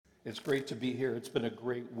It's great to be here. It's been a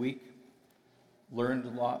great week.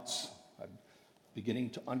 Learned lots. I'm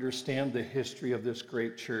beginning to understand the history of this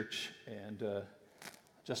great church, and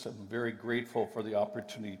just I'm very grateful for the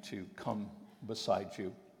opportunity to come beside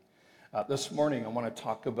you. This morning I want to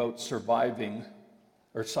talk about suffering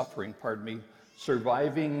versus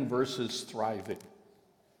thriving.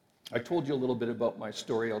 I told you a little bit about my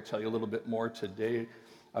story. I'll tell you a little bit more today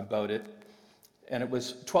about it. And it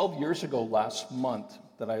was 12 years ago last month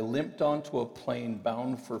that I limped onto a plane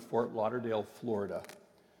bound for Fort Lauderdale, Florida,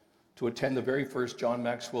 to attend the very first John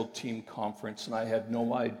Maxwell team conference, and I had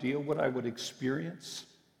no idea what I would experience.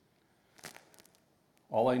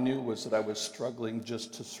 All I knew was that I was struggling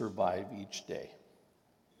just to survive each day.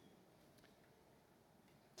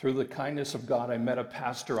 Through the kindness of God, I met a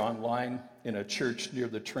pastor online in a church near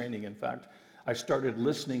the training. In fact, I started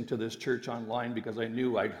listening to this church online because I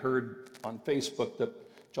knew I'd heard on Facebook that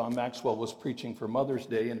John Maxwell was preaching for Mother's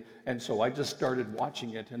Day, and so I just started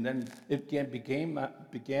watching it, and then it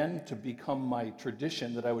began to become my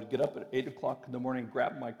tradition that I would get up at 8 o'clock in the morning,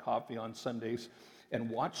 grab my coffee on Sundays, and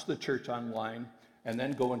watch the church online, and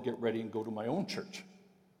then go and get ready and go to my own church.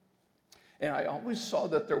 And I always saw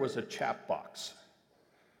that there was a chat box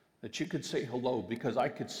that you could say hello, because I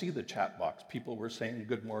could see the chat box. People were saying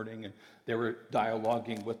good morning, and they were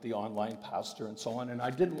dialoguing with the online pastor and so on, and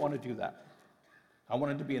I didn't want to do that. I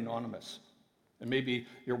wanted to be anonymous. And maybe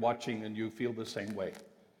you're watching and you feel the same way.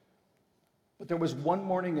 But there was one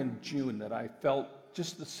morning in June that I felt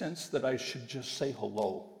just the sense that I should just say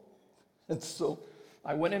hello. And so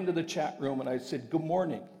I went into the chat room and I said, good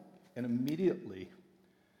morning. And immediately,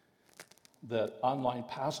 the online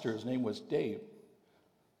pastor, his name was Dave,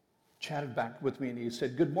 chatted back with me and he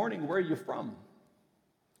said, good morning, where are you from?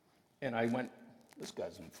 And I went, this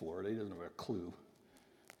guy's in Florida, he doesn't have a clue.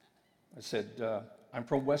 I said, I'm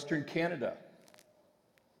from Western Canada.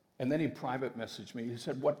 And then he private messaged me. He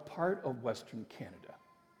said, what part of Western Canada?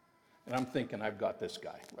 And I'm thinking, I've got this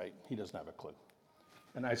guy, right? He doesn't have a clue.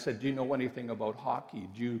 And I said, do you know anything about hockey?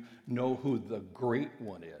 Do you know who the great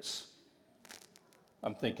one is?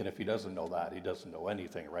 I'm thinking, if he doesn't know that, he doesn't know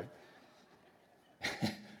anything, right?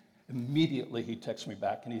 Immediately he texted me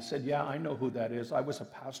back and he said, yeah, I know who that is. I was a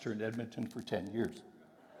pastor in Edmonton for 10 years.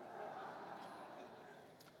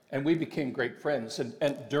 And we became great friends.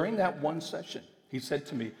 And during that one session, he said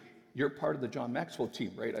to me, you're part of the John Maxwell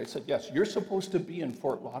team, right? I said, yes. You're supposed to be in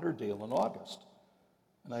Fort Lauderdale in August.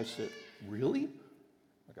 And I said, really?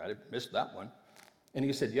 I missed that one. And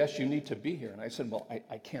he said, yes, you need to be here. And I said, well,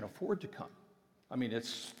 I can't afford to come. I mean,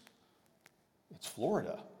 it's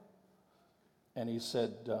Florida. And he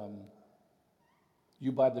said,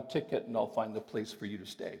 you buy the ticket and I'll find the place for you to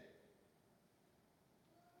stay.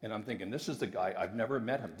 And I'm thinking, this is the guy, I've never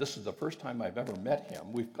met him. This is the first time I've ever met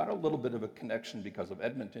him. We've got a little bit of a connection because of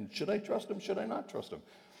Edmonton. Should I trust him? Should I not trust him?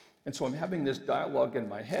 And so I'm having this dialogue in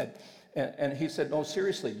my head. And he said, no,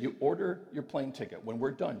 seriously, you order your plane ticket. When we're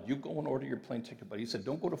done, you go and order your plane ticket. But he said,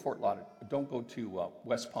 don't go to Fort Lauderdale. Don't go to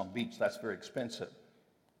West Palm Beach. That's very expensive.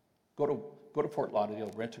 Go to Fort Lauderdale,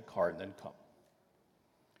 rent a car, and then come.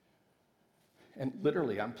 And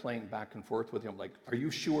literally, I'm playing back and forth with him, like, are you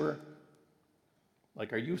sure?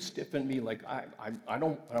 Like, are you stiffing me? Like, I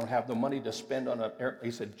don't have the money to spend on an air. He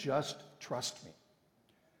said, just trust me.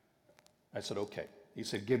 I said, okay. He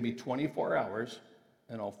said, give me 24 hours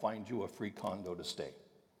and I'll find you a free condo to stay.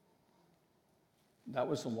 That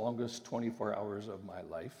was the longest 24 hours of my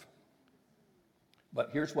life.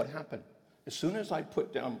 But here's what happened. As soon as I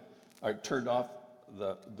turned off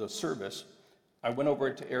the service, I went over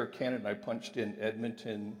to Air Canada and I punched in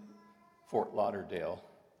Edmonton, Fort Lauderdale,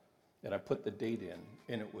 and I put the date in,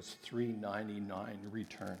 and it was $3.99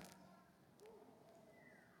 return.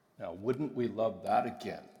 Now, wouldn't we love that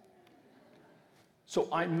again? So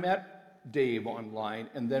I met Dave online,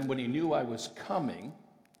 and then when he knew I was coming,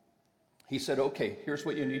 he said, okay, here's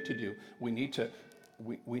what you need to do. We need to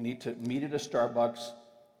meet at a Starbucks.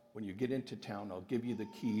 When you get into town, I'll give you the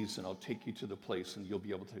keys, and I'll take you to the place, and you'll be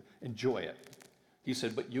able to enjoy it. He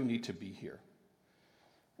said, but you need to be here.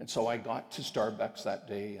 And so I got to Starbucks that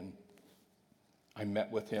day, and I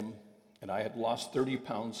met with him, and I had lost 30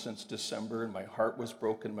 pounds since December, and my heart was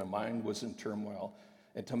broken, my mind was in turmoil.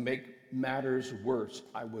 And to make matters worse,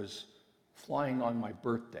 I was flying on my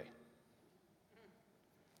birthday.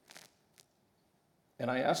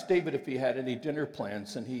 And I asked David if he had any dinner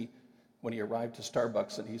plans, and when he arrived to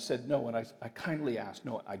Starbucks, and he said no, and I kindly asked,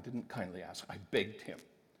 no, I didn't kindly ask, I begged him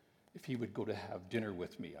if he would go to have dinner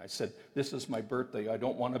with me. I said, this is my birthday, I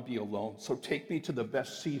don't want to be alone, so take me to the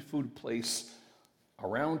best seafood place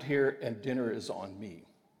around here, and dinner is on me.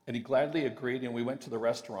 And he gladly agreed, and we went to the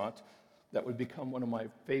restaurant. that would become one of my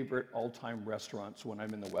favorite all-time restaurants when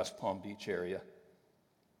I'm in the West Palm Beach area.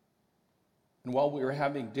 And while we were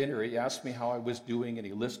having dinner, he asked me how I was doing, and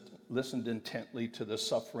he listened intently to the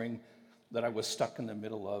suffering that I was stuck in the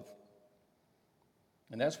middle of.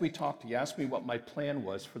 And as we talked, he asked me what my plan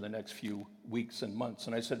was for the next few weeks and months.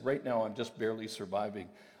 And I said, right now, I'm just barely surviving.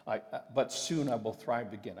 But soon I will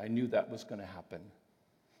thrive again. I knew that was going to happen.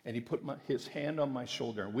 And he put his hand on my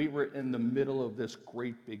shoulder, and we were in the middle of this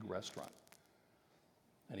great big restaurant.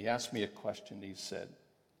 And he asked me a question. He said,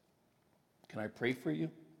 "Can I pray for you?"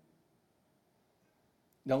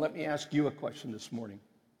 Now let me ask you a question this morning.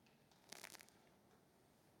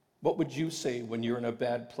 What would you say when you're in a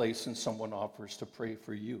bad place and someone offers to pray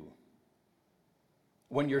for you?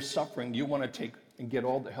 When you're suffering, you want to take and get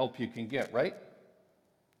all the help you can get, right?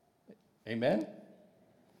 Amen?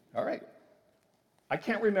 All right. I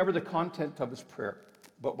can't remember the content of his prayer,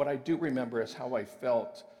 but what I do remember is how I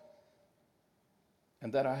felt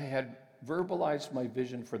and that I had verbalized my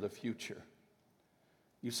vision for the future.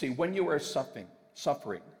 You see, when you are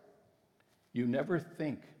suffering, you never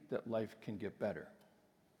think that life can get better.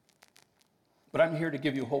 But I'm here to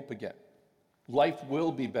give you hope again. Life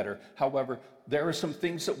will be better. However, there are some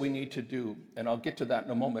things that we need to do, and I'll get to that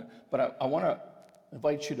in a moment. But I want to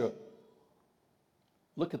invite you to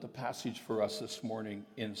look at the passage for us this morning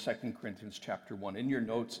in 2 Corinthians chapter 1. In your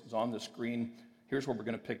notes, it's on the screen. Here's where we're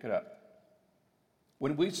going to pick it up.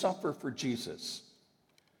 When we suffer for Jesus,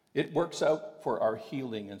 it works out for our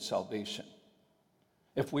healing and salvation.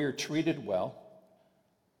 If we are treated well,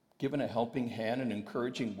 given a helping hand, an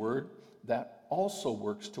encouraging word, that also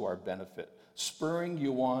works to our benefit, spurring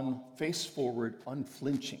you on, face forward,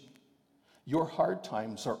 unflinching. Your hard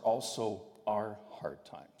times are also our hard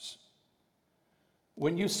times.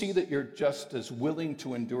 When you see that you're just as willing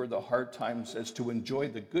to endure the hard times as to enjoy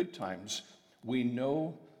the good times, we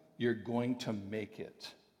know you're going to make it.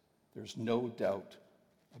 There's no doubt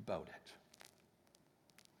about it.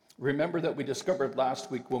 Remember that we discovered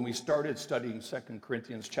last week when we started studying 2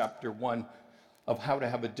 Corinthians chapter 1 of how to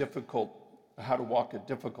walk a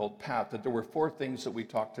difficult path, that there were 4 things that we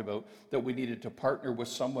talked about, that we needed to partner with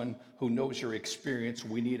someone who knows your experience.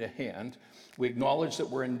 We need a hand. We acknowledge that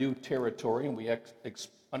we're in new territory, and we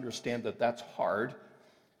understand that that's hard.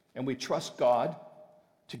 And we trust God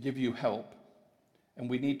to give you help. And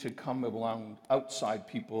we need to come along outside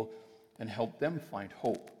people and help them find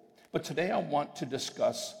hope. But today I want to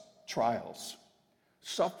discuss trials,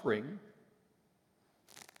 suffering,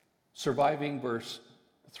 surviving versus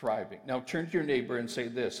thriving. Now turn to your neighbor and say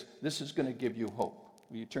this. This is going to give you hope.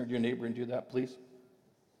 Will you turn to your neighbor and do that, please?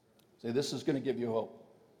 Say, this is going to give you hope.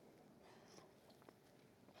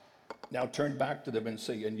 Now turn back to them and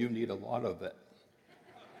say, and you need a lot of it.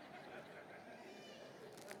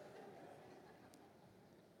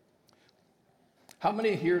 How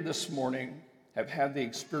many here this morning have had the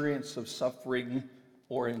experience of suffering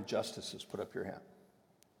or injustices? Put up your hand.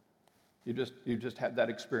 You just had that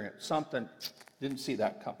experience. Something, didn't see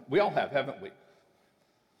that coming. We all have, haven't we?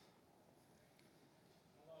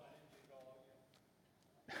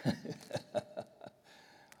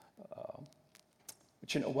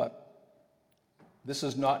 But you know what? This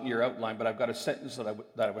is not in your outline, but I've got a sentence that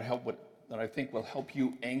I think will help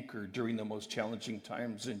you anchor during the most challenging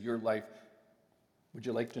times in your life. Would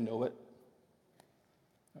you like to know it?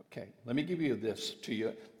 Okay, let me give you this to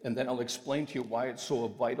you, and then I'll explain to you why it's so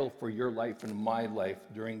vital for your life and my life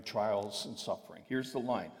during trials and suffering. Here's the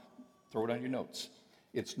line. Throw it on your notes.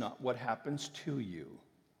 It's not what happens to you,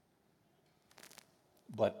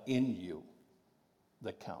 but in you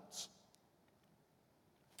that counts.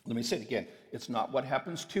 Let me say it again. It's not what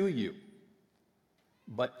happens to you,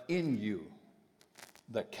 but in you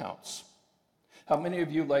that counts. How many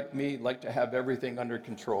of you, like me, like to have everything under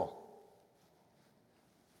control?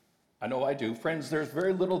 I know I do. Friends, there's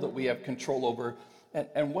very little that we have control over.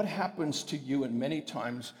 And what happens to you, and many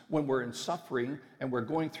times when we're in suffering and we're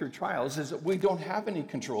going through trials, is that we don't have any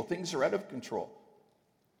control. Things are out of control.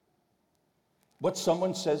 What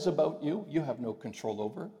someone says about you, you have no control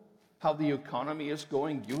over. How the economy is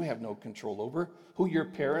going, you have no control over. Who your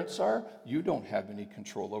parents are, you don't have any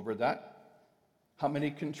control over that. How many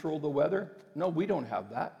control the weather? No, we don't have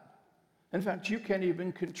that. In fact, you can't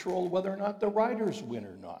even control whether or not the Riders win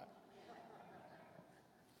or not.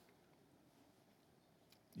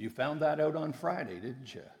 You found that out on Friday,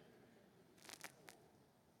 didn't you?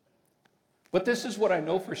 But this is what I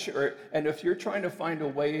know for sure. And if you're trying to find a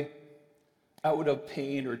way out of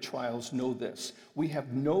pain or trials, know this. We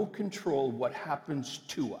have no control what happens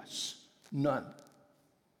to us. None.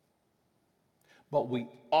 But we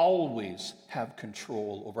always have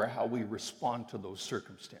control over how we respond to those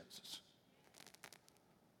circumstances.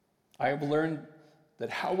 I have learned that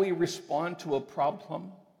how we respond to a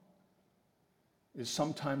problem is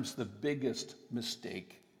sometimes the biggest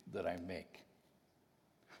mistake that I make.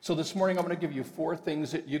 So this morning, I'm going to give you 4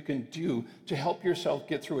 things that you can do to help yourself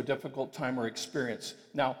get through a difficult time or experience.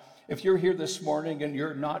 Now, if you're here this morning and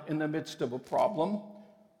you're not in the midst of a problem,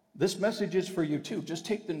 this message is for you too. Just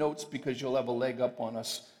take the notes because you'll have a leg up on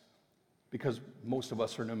us, because most of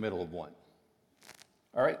us are in the middle of one.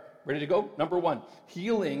 All right, ready to go? Number 1,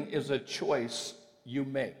 healing is a choice you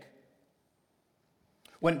make.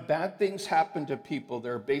 When bad things happen to people,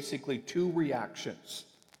 there are basically 2 reactions: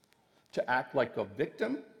 to act like a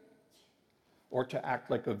victim or to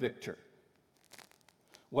act like a victor.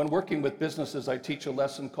 When working with businesses, I teach a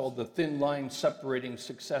lesson called the thin line separating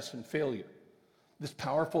success and failure. This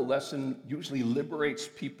powerful lesson usually liberates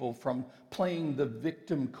people from playing the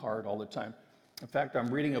victim card all the time. In fact, I'm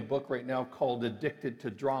reading a book right now called Addicted to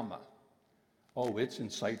Drama. Oh, it's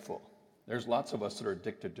insightful. There's lots of us that are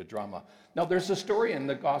addicted to drama. Now, there's a story in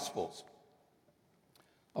the Gospels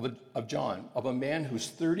of John, of a man who's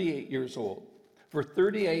 38 years old. For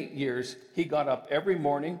 38 years, he got up every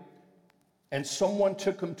morning and someone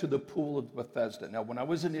took him to the pool of Bethesda. Now, when I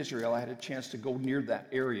was in Israel, I had a chance to go near that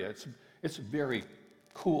area. It's a very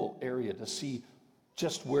cool area to see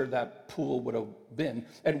just where that pool would have been.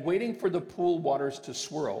 And waiting for the pool waters to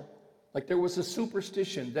swirl, like there was a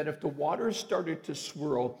superstition that if the waters started to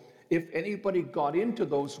swirl, if anybody got into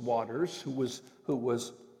those waters who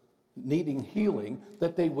was needing healing,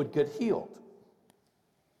 that they would get healed.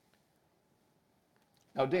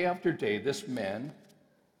 Now, day after day, this man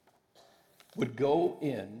would go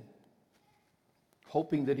in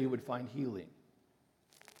hoping that he would find healing.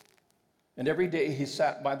 And every day he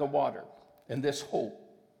sat by the water in this hope,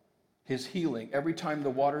 his healing. Every time the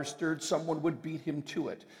water stirred, someone would beat him to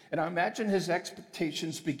it. And I imagine his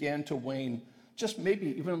expectations began to wane, just maybe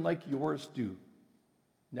even like yours do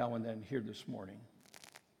now and then here this morning.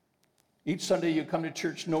 Each Sunday you come to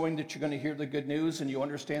church knowing that you're going to hear the good news and you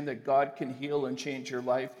understand that God can heal and change your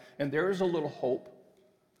life. And there is a little hope.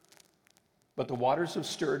 But the waters have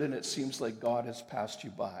stirred and it seems like God has passed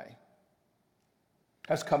you by.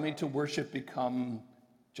 Has coming to worship become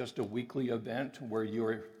just a weekly event where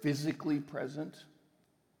you're physically present,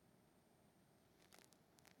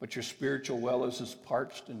 but your spiritual well is as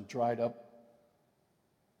parched and dried up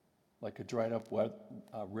like a dried up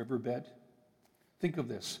riverbed? Think of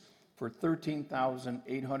this. For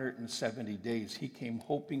 13,870 days, he came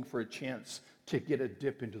hoping for a chance to get a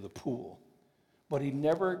dip into the pool. But he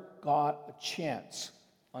never got a chance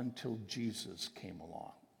until Jesus came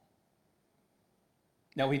along.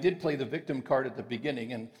 Now, he did play the victim card at the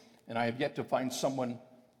beginning, and I have yet to find someone,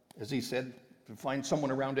 as he said, to find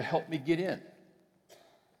someone around to help me get in.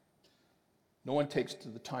 No one takes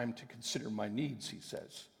the time to consider my needs, he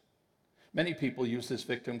says. Many people use this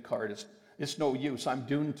victim card as, it's no use, I'm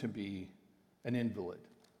doomed to be an invalid.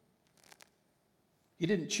 He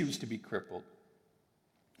didn't choose to be crippled,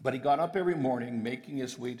 but he got up every morning making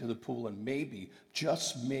his way to the pool, and maybe,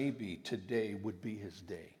 just maybe, today would be his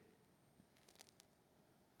day.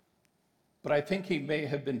 But I think he may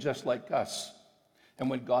have been just like us. And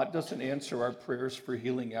when God doesn't answer our prayers for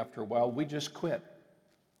healing after a while, we just quit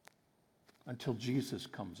until Jesus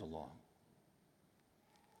comes along.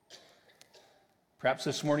 Perhaps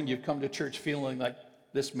this morning you've come to church feeling like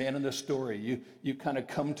this man in the story. You kind of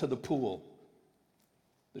come to the pool,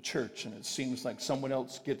 the church, and it seems like someone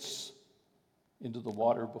else gets into the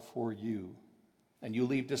water before you. And you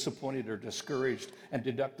leave disappointed or discouraged and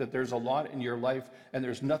deduct that there's a lot in your life and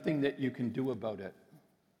there's nothing that you can do about it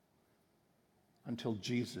until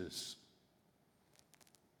Jesus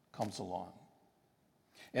comes along.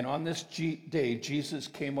 And on this day, Jesus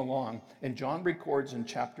came along, and John records in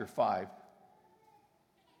chapter 5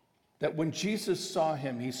 that when Jesus saw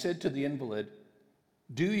him, he said to the invalid,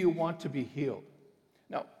 "Do you want to be healed?"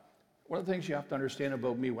 Now, one of the things you have to understand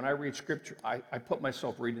about me, when I read scripture, I put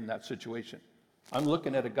myself right in that situation. I'm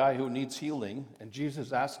looking at a guy who needs healing, and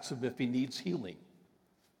Jesus asks him if he needs healing.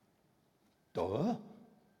 Duh.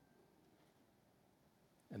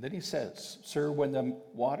 And then he says, "Sir, when the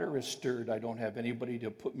water is stirred, I don't have anybody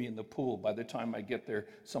to put me in the pool. By the time I get there,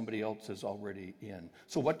 somebody else is already in."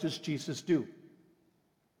 So what does Jesus do?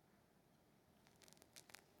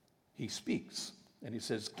 He speaks, and he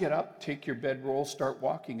says, "Get up, take your bedroll, start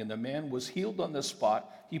walking." And the man was healed on the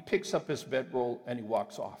spot. He picks up his bedroll, and he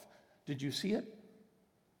walks off. Did you see it?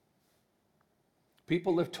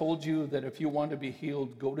 People have told you that if you want to be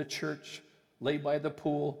healed, go to church, lay by the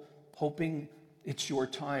pool, hoping It's your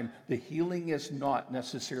time. The healing is not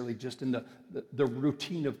necessarily just in the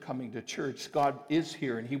routine of coming to church. God is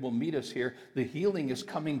here and he will meet us here. The healing is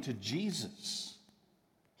coming to Jesus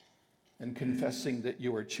and confessing that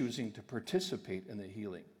you are choosing to participate in the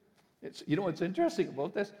healing. You know what's interesting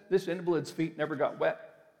about this? This invalid's feet never got wet.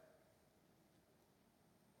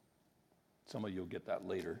 Some of you will get that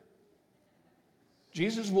later.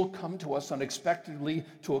 Jesus will come to us unexpectedly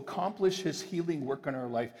to accomplish his healing work in our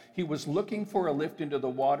life. He was looking for a lift into the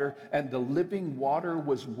water, and the living water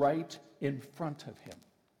was right in front of him.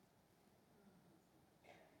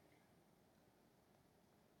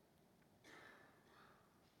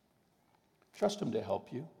 Trust him to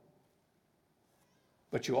help you.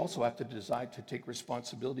 But you also have to decide to take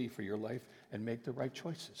responsibility for your life and make the right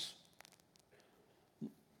choices.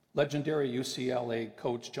 Legendary UCLA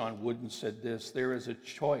coach John Wooden said this: there is a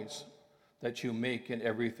choice that you make in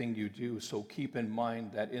everything you do, so keep in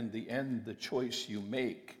mind that in the end, the choice you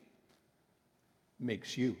make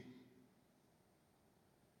makes you.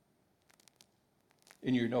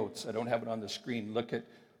 In your notes, I don't have it on the screen, look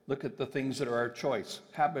at the things that are our choice.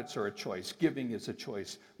 Habits are a choice. Giving is a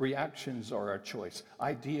choice. Reactions are a choice.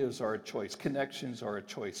 Ideas are a choice. Connections are a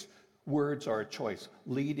choice. Words are a choice.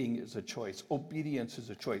 Leading is a choice. Obedience is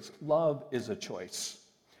a choice. Love is a choice.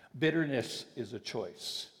 Bitterness is a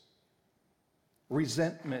choice.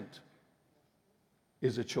 Resentment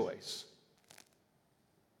is a choice.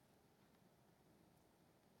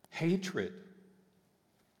 Hatred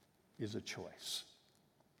is a choice.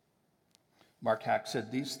 Mark Hack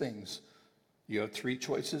said these things: you have three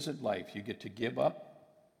choices in life. You get to give up,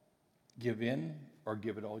 give in, or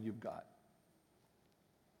give it all you've got.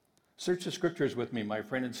 Search the scriptures with me, my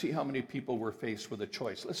friend, and see how many people were faced with a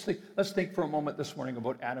choice. Let's think for a moment this morning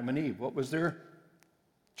about Adam and Eve. What was their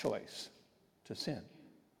choice? To sin.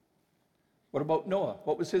 What about Noah?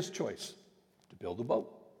 What was his choice? To build a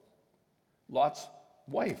boat. Lot's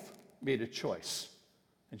wife made a choice,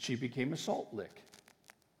 and she became a salt lick.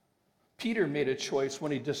 Peter made a choice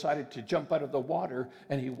when he decided to jump out of the water,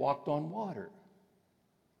 and he walked on water.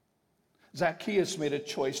 Zacchaeus made a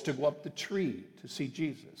choice to go up the tree to see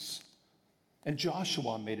Jesus. And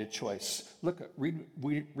Joshua made a choice.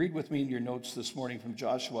 Read with me in your notes this morning from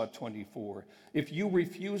Joshua 24. If you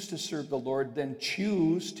refuse to serve the Lord, then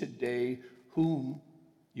choose today whom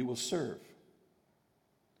you will serve.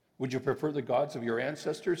 Would you prefer the gods of your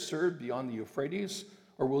ancestors served beyond the Euphrates,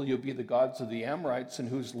 or will you be the gods of the Amorites in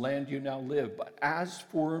whose land you now live? But as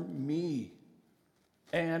for me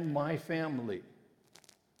and my family,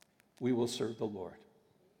 we will serve the Lord.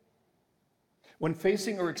 When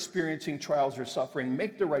facing or experiencing trials or suffering,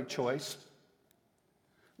 make the right choice.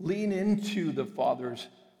 Lean into the Father's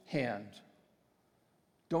hand.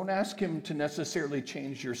 Don't ask him to necessarily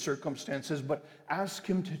change your circumstances, but ask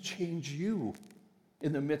him to change you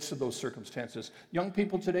in the midst of those circumstances. Young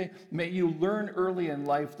people today, may you learn early in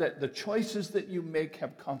life that the choices that you make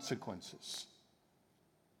have consequences.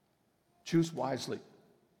 Choose wisely,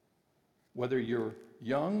 whether you're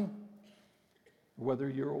young or whether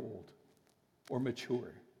you're old or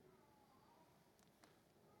mature.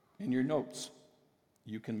 In your notes,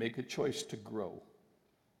 you can make a choice to grow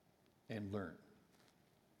and learn.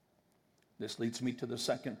 This leads me to the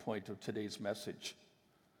second point of today's message,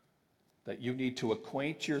 that you need to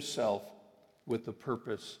acquaint yourself with the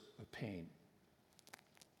purpose of pain.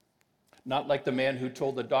 Not like the man who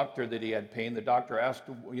told the doctor that he had pain. The doctor asked,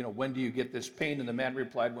 when do you get this pain? And the man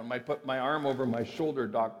replied, when I put my arm over my shoulder,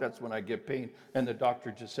 doc, that's when I get pain. And the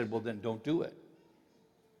doctor just said, well, then don't do it.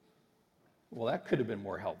 Well, that could have been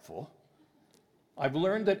more helpful. I've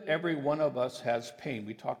learned that every one of us has pain.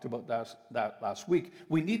 We talked about that last week.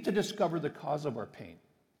 We need to discover the cause of our pain.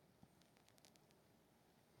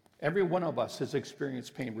 Every one of us has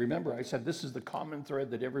experienced pain. Remember, I said this is the common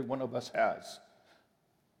thread that every one of us has.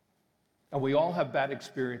 And we all have bad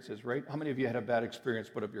experiences, right? How many of you had a bad experience?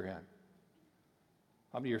 Put up your hand.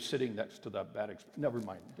 How many are sitting next to that bad experience? Never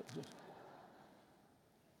mind.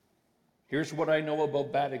 Here's what I know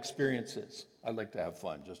about bad experiences. I like to have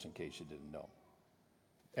fun, just in case you didn't know.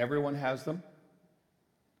 Everyone has them.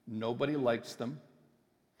 Nobody likes them.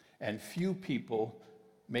 And few people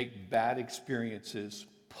make bad experiences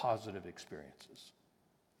positive experiences.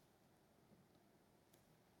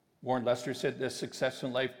 Warren Lester said this: success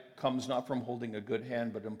in life comes not from holding a good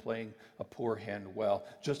hand, but in playing a poor hand well.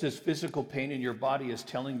 Just as physical pain in your body is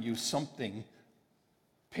telling you something,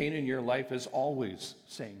 pain in your life is always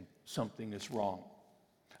saying something is wrong.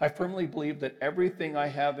 I firmly believe that everything I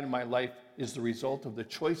have in my life is the result of the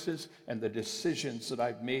choices and the decisions that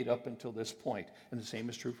I've made up until this point. And the same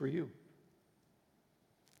is true for you.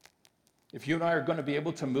 If you and I are going to be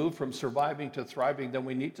able to move from surviving to thriving, then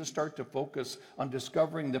we need to start to focus on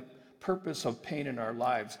discovering the purpose of pain in our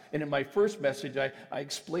lives. And in my first message, I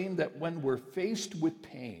explained that when we're faced with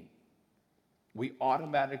pain, we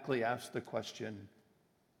automatically ask the question,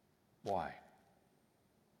 why?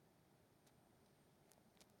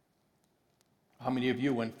 How many of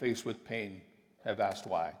you, when faced with pain, have asked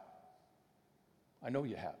why? I know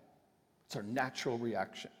you have. It's our natural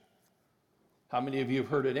reaction. How many of you have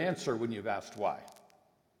heard an answer when you've asked why?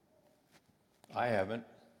 I haven't.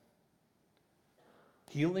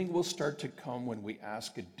 Healing will start to come when we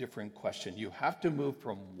ask a different question. You have to move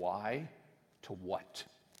from why to what.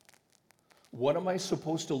 What am I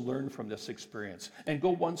supposed to learn from this experience? And go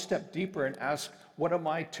one step deeper and ask, what am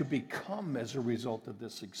I to become as a result of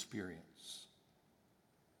this experience?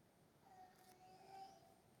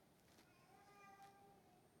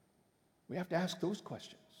 We have to ask those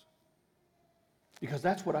questions. Because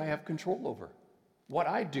that's what I have control over. What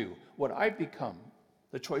I do, what I become,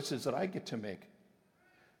 the choices that I get to make.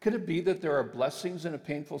 Could it be that there are blessings in a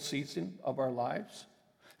painful season of our lives?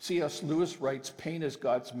 C.S. Lewis writes, pain is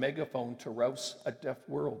God's megaphone to rouse a deaf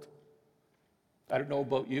world. I don't know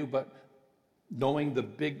about you, but knowing the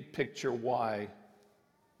big picture why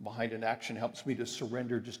behind an action helps me to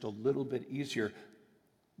surrender just a little bit easier.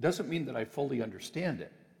 Doesn't mean that I fully understand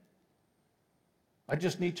it. I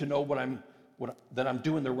just need to know that I'm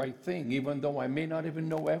doing the right thing, even though I may not even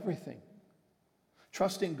know everything.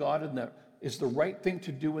 Trusting God is the right thing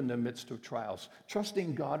to do in the midst of trials.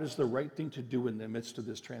 Trusting God is the right thing to do in the midst of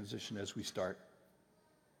this transition as we start.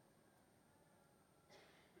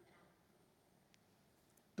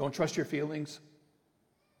 Don't trust your feelings.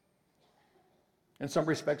 In some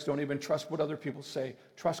respects, don't even trust what other people say.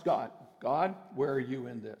 Trust God. God, where are you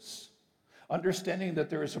in this? Understanding that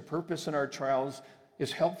there is a purpose in our trials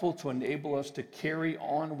is helpful to enable us to carry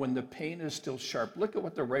on when the pain is still sharp. Look at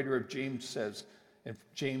what the writer of James says in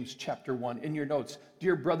James chapter 1 in your notes.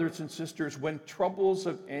 Dear brothers and sisters, when troubles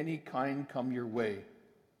of any kind come your way,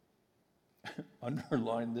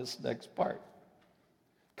 underline this next part.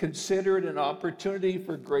 Consider it an opportunity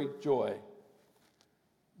for great joy.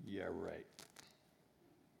 Yeah, right.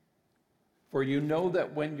 For you know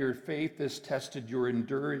that when your faith is tested, your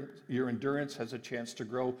endurance has a chance to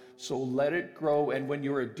grow. So let it grow, and when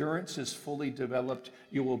your endurance is fully developed,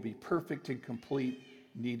 you will be perfect and complete,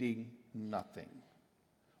 needing nothing.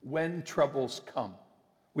 When troubles come.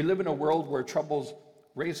 We live in a world where troubles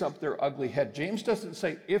raise up their ugly head. James doesn't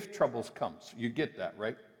say if troubles comes. You get that,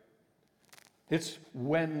 right? It's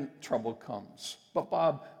when trouble comes. But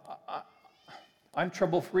Bob, I'm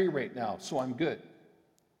trouble-free right now, so I'm good.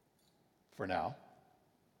 For now.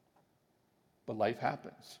 But life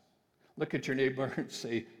happens. Look at your neighbor and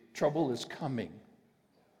say, trouble is coming.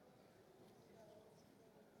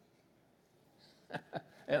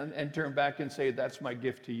 and turn back and say, that's my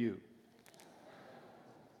gift to you.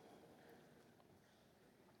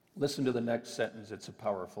 Listen to the next sentence. It's a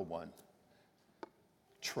powerful one.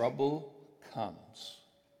 Trouble comes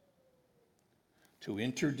to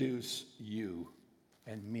introduce you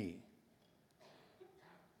and me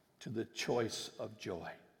to the choice of joy.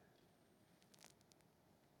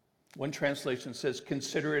 One translation says,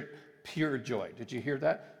 consider it pure joy. Did you hear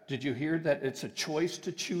that? Did you hear that it's a choice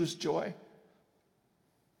to choose joy?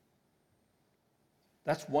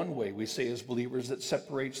 That's one way we say as believers that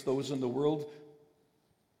separates those in the world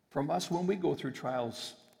from us when we go through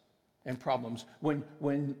trials and problems.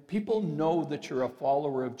 When people know that you're a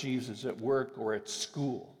follower of Jesus at work or at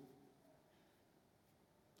school,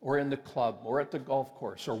 or in the club, or at the golf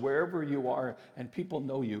course, or wherever you are, and people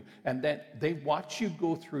know you, and then they watch you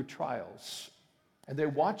go through trials, and they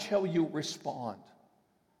watch how you respond.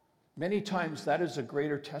 Many times that is a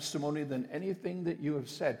greater testimony than anything that you have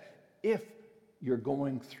said, if you're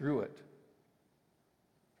going through it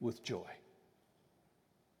with joy.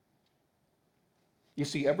 You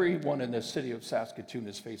see, everyone in the city of Saskatoon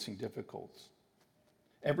is facing difficulties.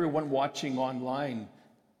 Everyone watching online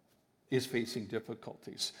is facing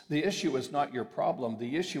difficulties. The issue is not your problem.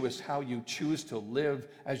 The issue is how you choose to live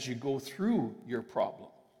as you go through your problem.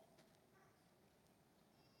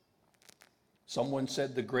 Someone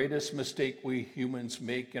said the greatest mistake we humans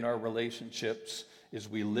make in our relationships is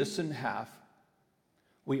we listen half,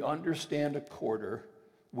 we understand a quarter,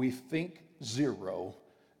 we think zero,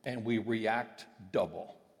 and we react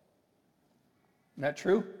double. Isn't that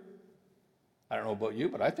true? I don't know about you,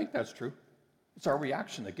 but I think that's true. It's our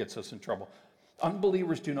reaction that gets us in trouble.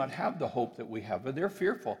 Unbelievers do not have the hope that we have, but they're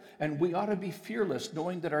fearful. And we ought to be fearless,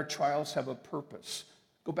 knowing that our trials have a purpose.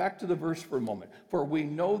 Go back to the verse for a moment. For we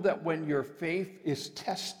know that when your faith is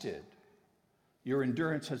tested, your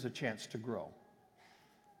endurance has a chance to grow.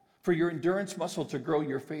 For your endurance muscle to grow,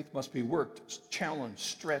 your faith must be worked, challenged,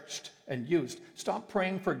 stretched, and used. Stop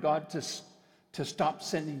praying for God to stop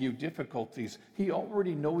sending you difficulties. He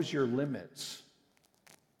already knows your limits.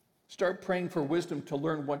 Start praying for wisdom to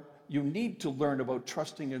learn what you need to learn about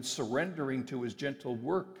trusting and surrendering to his gentle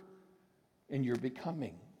work in your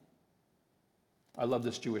becoming. I love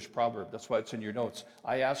this Jewish proverb. That's why it's in your notes.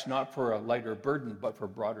 I ask not for a lighter burden, but for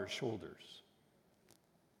broader shoulders.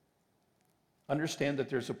 Understand that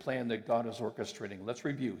there's a plan that God is orchestrating. Let's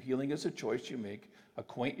review. Healing is a choice you make.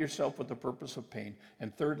 Acquaint yourself with the purpose of pain.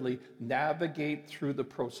 And thirdly, navigate through the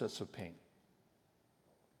process of pain.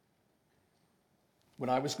 When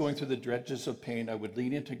I was going through the dredges of pain, I would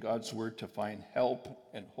lean into God's word to find help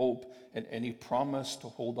and hope and any promise to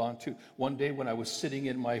hold on to. One day when I was sitting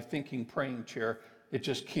in my thinking praying chair, it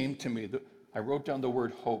just came to me. I wrote down the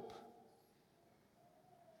word hope.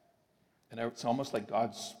 And it's almost like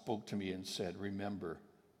God spoke to me and said, remember,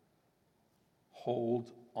 hold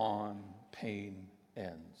on, pain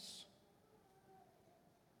ends.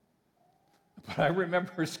 But I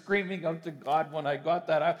remember screaming out to God when I got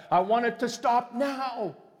that. I want it to stop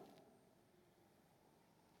now.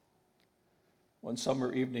 One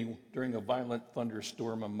summer evening, during a violent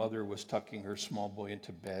thunderstorm, a mother was tucking her small boy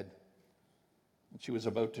into bed. And she was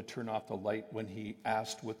about to turn off the light when he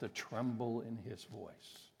asked with a tremble in his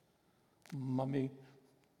voice, Mommy,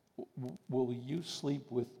 will you sleep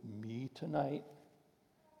with me tonight?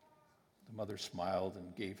 The mother smiled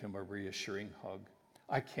and gave him a reassuring hug.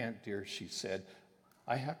 I can't, dear, she said.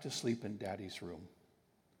 I have to sleep in Daddy's room.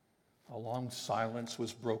 A long silence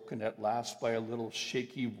was broken at last by a little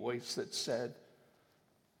shaky voice that said,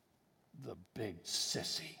 the big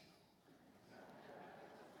sissy.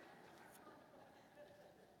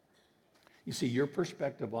 You see, your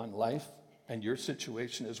perspective on life and your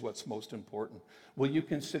situation is what's most important. Will you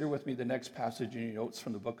consider with me the next passage in your notes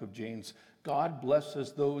from the book of James? God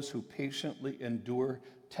blesses those who patiently endure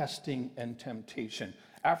testing and temptation.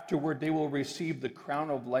 Afterward, they will receive the crown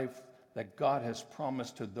of life that God has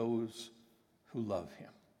promised to those who love him.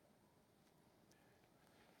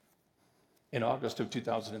 In August of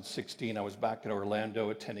 2016, I was back in Orlando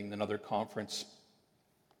attending another conference,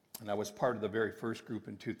 and I was part of the very first group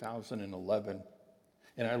in 2011.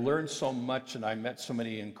 And I learned so much, and I met so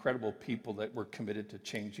many incredible people that were committed to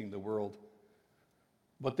changing the world.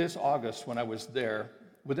 But this August, when I was there,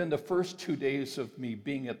 within the first 2 days of me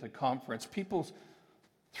being at the conference,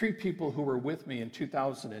 three people who were with me in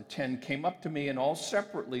 2010 came up to me and all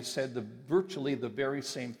separately said virtually the very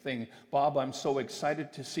same thing. Bob, I'm so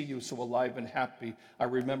excited to see you so alive and happy. I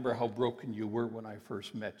remember how broken you were when I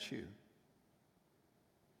first met you.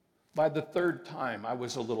 By the third time, I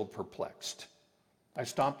was a little perplexed. I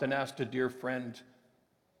stopped and asked a dear friend,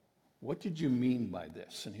 what did you mean by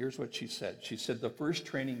this? And here's what she said. She said, the first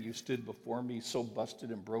training you stood before me so busted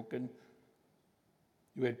and broken,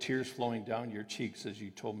 you had tears flowing down your cheeks as you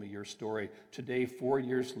told me your story. Today, 4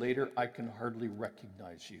 years later, I can hardly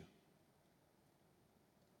recognize you.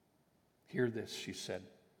 Hear this, she said.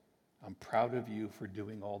 I'm proud of you for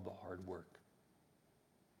doing all the hard work.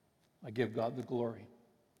 I give God the glory.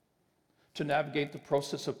 To navigate the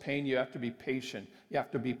process of pain, you have to be patient. You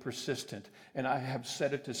have to be persistent. And I have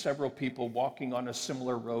said it to several people walking on a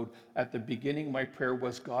similar road. At the beginning, my prayer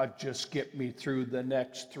was, God, just get me through the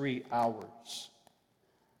next 3 hours.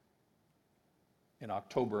 In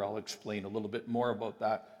October, I'll explain a little bit more about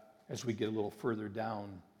that as we get a little further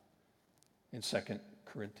down in 2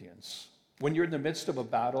 Corinthians. When you're in the midst of a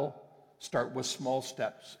battle, start with small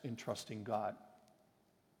steps in trusting God.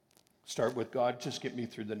 Start with, God, just get me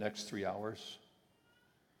through the next 3 hours.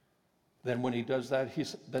 Then when he does that,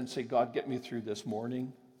 then say, God, get me through this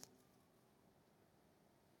morning.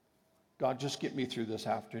 God, just get me through this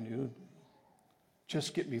afternoon.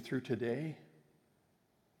 Just get me through today.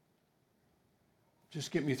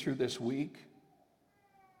 Just get me through this week,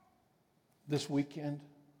 this weekend.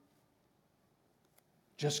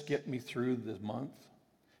 Just get me through the month.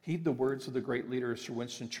 Heed the words of the great leader, Sir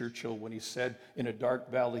Winston Churchill, when he said, in a dark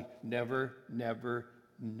valley, never, never,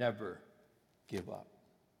 never give up.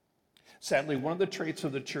 Sadly, one of the traits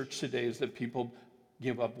of the church today is that people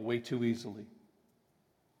give up way too easily.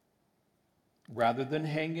 Rather than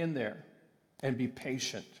hang in there and be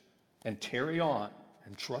patient and tarry on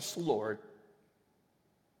and trust the Lord,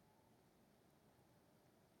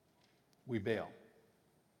 we bail.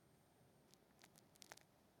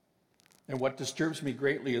 And what disturbs me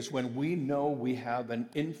greatly is when we know we have an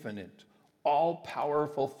infinite,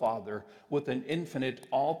 all-powerful Father with an infinite,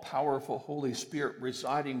 all-powerful Holy Spirit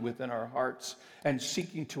residing within our hearts and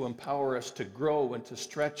seeking to empower us to grow and to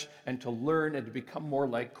stretch and to learn and to become more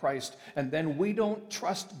like Christ. And then we don't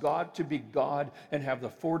trust God to be God and have the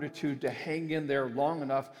fortitude to hang in there long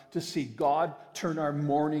enough to see God turn our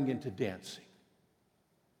mourning into dancing.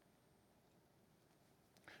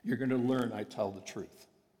 You're going to learn I tell the truth.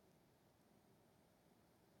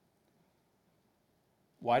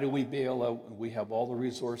 Why do we bail out when we have all the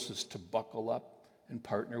resources to buckle up and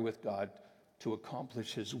partner with God to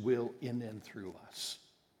accomplish His will in and through us?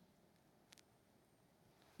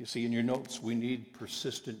 You see in your notes, we need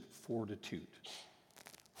persistent fortitude.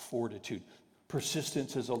 Fortitude.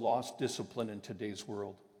 Persistence is a lost discipline in today's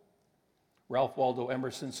world. Ralph Waldo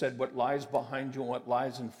Emerson said, "What lies behind you and what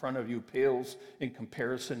lies in front of you pales in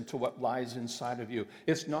comparison to what lies inside of you."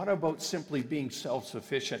 It's not about simply being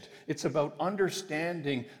self-sufficient. It's about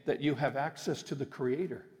understanding that you have access to the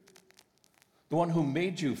Creator, the one who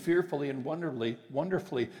made you fearfully and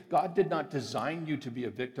wonderfully. God did not design you to be a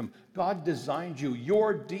victim. God designed you.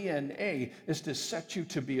 Your DNA is to set you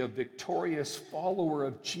to be a victorious follower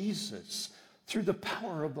of Jesus through the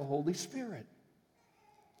power of the Holy Spirit.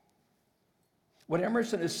 What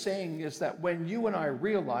Emerson is saying is that when you and I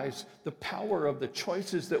realize the power of the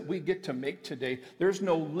choices that we get to make today, there's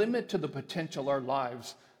no limit to the potential of our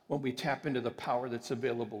lives when we tap into the power that's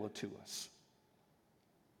available to us.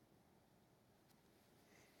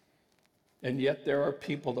 And yet there are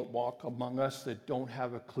people that walk among us that don't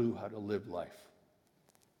have a clue how to live life.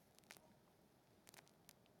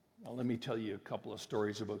 Now let me tell you a couple of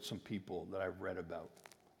stories about some people that I've read about.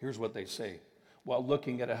 Here's what they say. While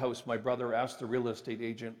looking at a house, my brother asked the real estate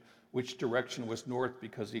agent which direction was north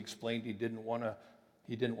because he explained he didn't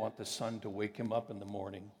want the sun to wake him up in the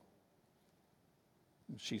morning.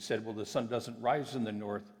 She said, "Well, the sun doesn't rise in the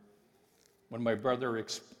north." When my brother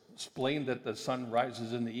explained that the sun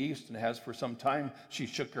rises in the east and has for some time, she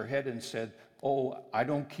shook her head and said, "Oh, I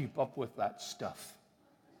don't keep up with that stuff."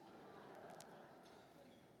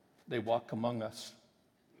 They walk among us.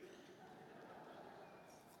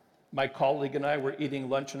 My colleague and I were eating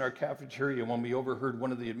lunch in our cafeteria when we overheard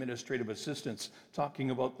one of the administrative assistants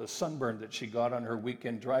talking about the sunburn that she got on her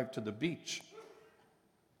weekend drive to the beach.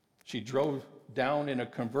 She drove down in a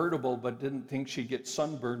convertible but didn't think she'd get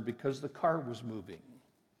sunburned because the car was moving.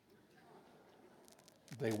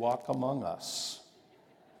 They walk among us.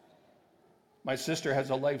 My sister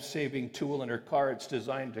has a life-saving tool in her car. It's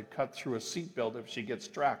designed to cut through a seatbelt if she gets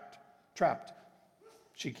trapped.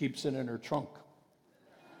 She keeps it in her trunk.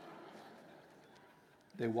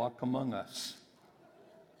 They walk among us.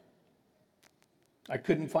 I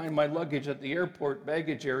couldn't find my luggage at the airport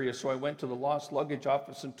baggage area, so I went to the lost luggage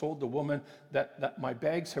office and told the woman that my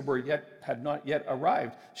bags had not yet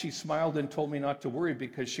arrived. She smiled and told me not to worry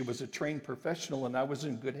because she was a trained professional and I was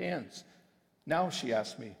in good hands. Now she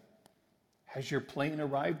asked me, "Has your plane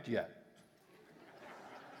arrived yet?"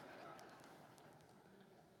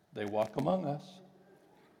 They walk among us.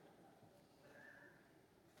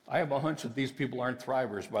 I have a hunch that these people aren't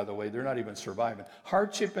thrivers, by the way. They're not even surviving.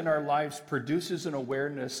 Hardship in our lives produces an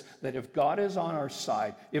awareness that if God is on our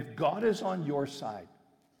side, if God is on your side,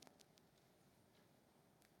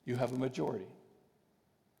 you have a majority.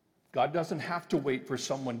 God doesn't have to wait for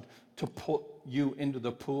someone to put you into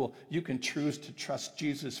the pool. You can choose to trust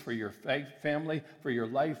Jesus for your family, for your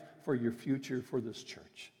life, for your future, for this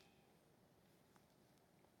church.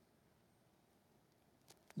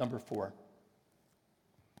 Number 4.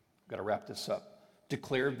 Got to wrap this up.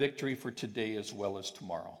 Declare victory for today as well as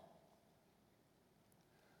tomorrow.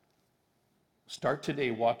 Start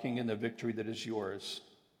today walking in the victory that is yours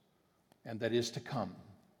and that is to come.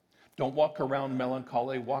 Don't walk around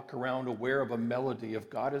melancholy. Walk around aware of a melody. If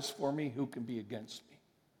God is for me, who can be against me?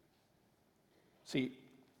 See,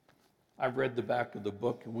 I've read the back of the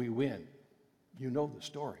book and we win. You know the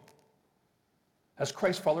story. As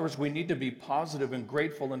Christ followers, we need to be positive and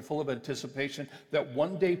grateful and full of anticipation that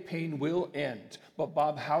one day pain will end. But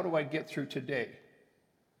Bob, how do I get through today?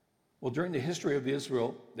 Well, during the history of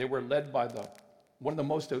Israel, they were led by one of the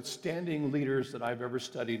most outstanding leaders that I've ever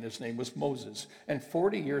studied, and his name was Moses. And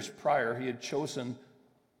 40 years prior, he had chosen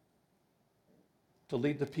to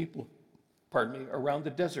lead the people, around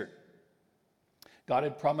the desert. God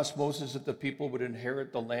had promised Moses that the people would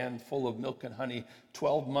inherit the land full of milk and honey.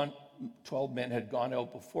 12 men had gone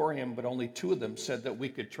out before him, but only 2 of them said that we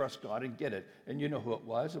could trust God and get it. And you know who it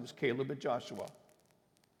was. It was Caleb and Joshua.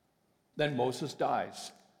 Then Moses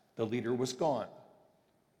dies. The leader was gone.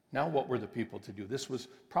 Now what were the people to do? This was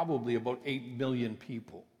probably about 8 million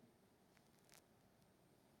people.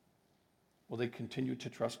 Will they continue to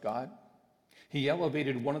trust God? He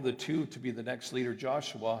elevated one of the two to be the next leader,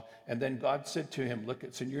 Joshua, and then God said to him, look,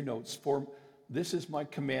 it's in your notes, for this is my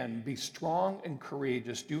command, be strong and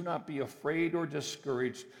courageous. Do not be afraid or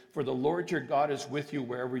discouraged, for the Lord your God is with you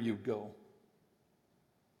wherever you go.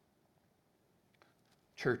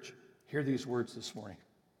 Church, hear these words this morning.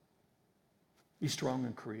 Be strong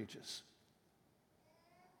and courageous.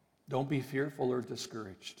 Don't be fearful or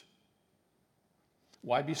discouraged.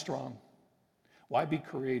 Why be strong? Why be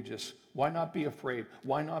courageous? Why not be afraid?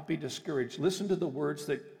 Why not be discouraged? Listen to the words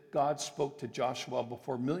that God spoke to Joshua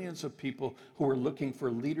before millions of people who were looking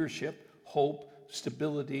for leadership, hope,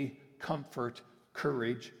 stability, comfort,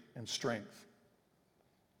 courage, and strength.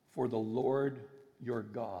 For the Lord your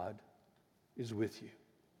God is with you,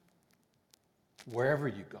 wherever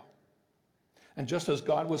you go. And just as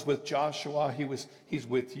God was with Joshua, he's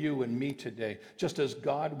with you and me today. Just as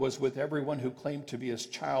God was with everyone who claimed to be his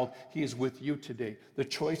child, he is with you today. The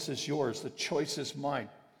choice is yours. The choice is mine.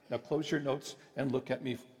 Now close your notes and look at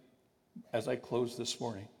me as I close this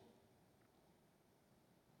morning.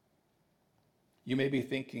 You may be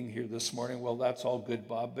thinking here this morning, well, that's all good,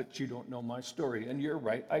 Bob, but you don't know my story. And you're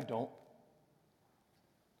right, I don't.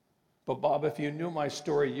 But Bob, if you knew my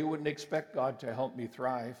story, you wouldn't expect God to help me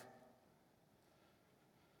thrive.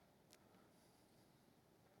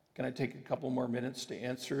 Can I take a couple more minutes to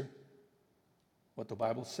answer what the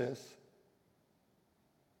Bible says?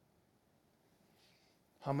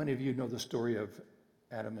 How many of you know the story of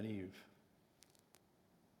Adam and Eve?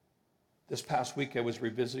 This past week, I was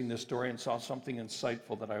revisiting this story and saw something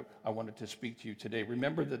insightful that I wanted to speak to you today.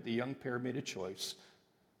 Remember that the young pair made a choice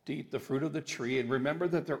to eat the fruit of the tree, and remember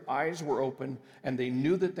that their eyes were open and they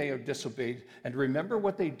knew that they had disobeyed. And remember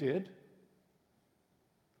what they did?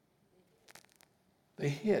 They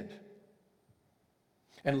hid.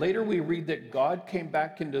 And later we read that God came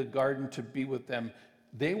back into the garden to be with them.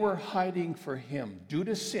 They were hiding for him due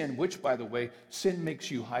to sin, which, by the way, sin makes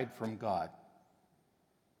you hide from God.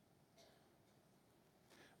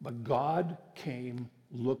 But God came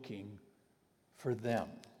looking for them.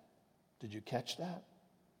 Did you catch that?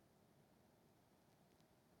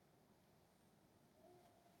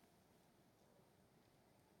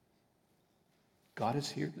 God is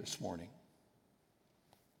here this morning.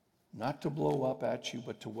 Not to blow up at you,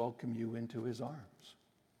 but to welcome you into his arms.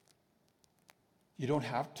 You don't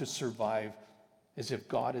have to survive as if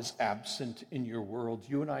God is absent in your world.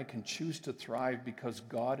 You and I can choose to thrive because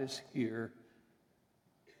God is here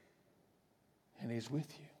and he's with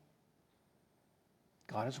you.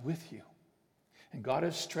 God is with you. And God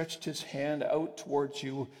has stretched his hand out towards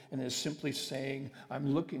you and is simply saying,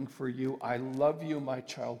 I'm looking for you. I love you, my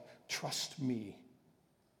child. Trust me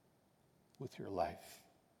with your life.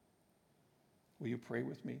 Will you pray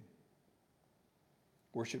with me?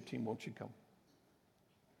 Worship team, won't you come?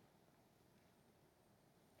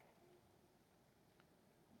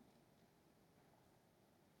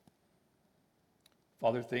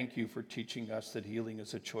 Father, thank you for teaching us that healing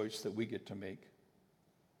is a choice that we get to make.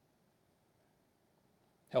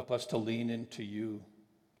 Help us to lean into you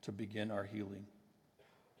to begin our healing.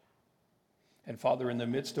 And Father, in the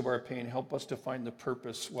midst of our pain, help us to find the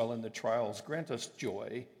purpose while in the trials. Grant us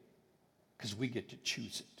joy, because we get to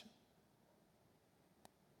choose it.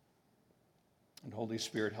 And Holy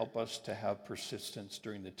Spirit, help us to have persistence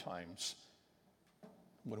during the times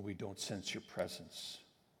when we don't sense your presence.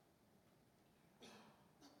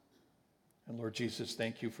 And Lord Jesus,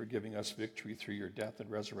 thank you for giving us victory through your death and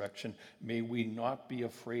resurrection. May we not be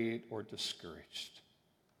afraid or discouraged,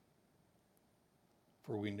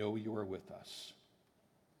 for we know you are with us.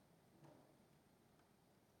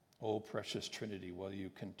 Oh, precious Trinity, will you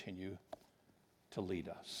continue to lead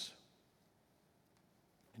us?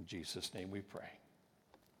 In Jesus' name we pray.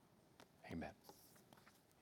 Amen.